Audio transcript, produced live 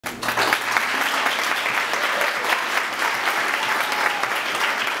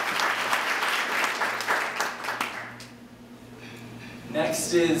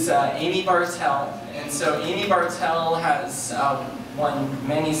next is Amy Bartel. And so Amy Bartel has won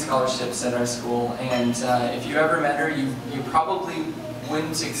many scholarships at our school, and if you ever met her, you probably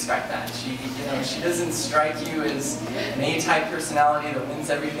wouldn't expect that. She doesn't strike you as an A-type personality that wins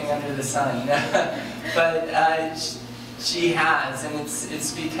everything under the sun. But she has, and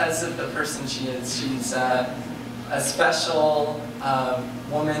it's because of the person she is. She's a special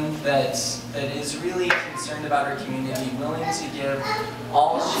woman that is really concerned about her community, willing to give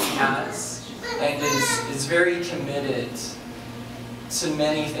all she has, and is very committed to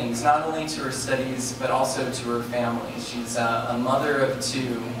many things, not only to her studies, but also to her family. She's a mother of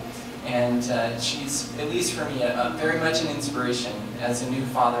two, and she's, at least for me, very much an inspiration as a new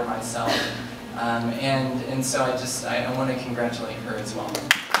father myself. And so I want to congratulate her as well.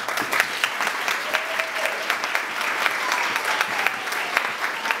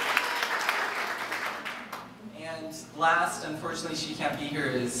 And last, unfortunately she can't be here,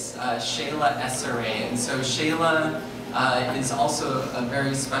 is Shayla Essere. And so Shayla is also a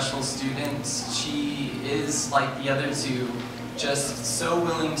very special student. She is, like the other two, just so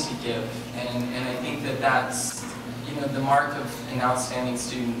willing to give. And I think that that's, the mark of an outstanding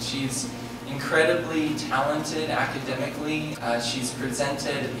student. She's incredibly talented academically. She's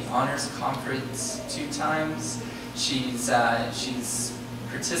presented at the Honors Conference 2 times. She's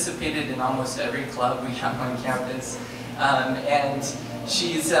participated in almost every club we have on campus. And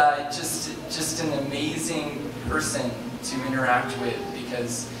she's just an amazing person to interact with,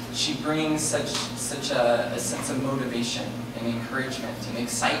 because she brings such a sense of motivation and encouragement and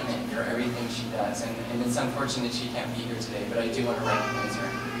excitement for everything she does. And it's unfortunate she can't be here today, but I do want to recognize her.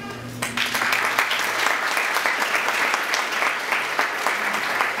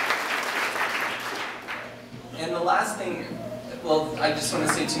 And the last thing, well, I just want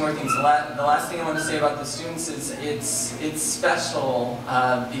to say 2 more things. The last thing I want to say about the students is it's special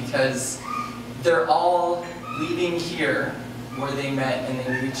because they're all leaving here where they met and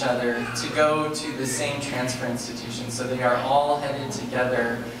they knew each other to go to the same transfer institution. So they are all headed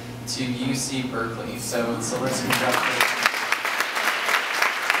together to UC Berkeley. So let's congratulate them.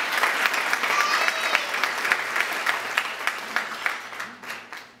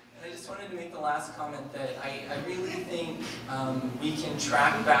 To make the last comment that I really think we can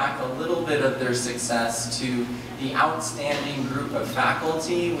track back a little bit of their success to the outstanding group of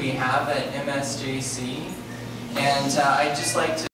faculty we have at MSJC, and I'd just like to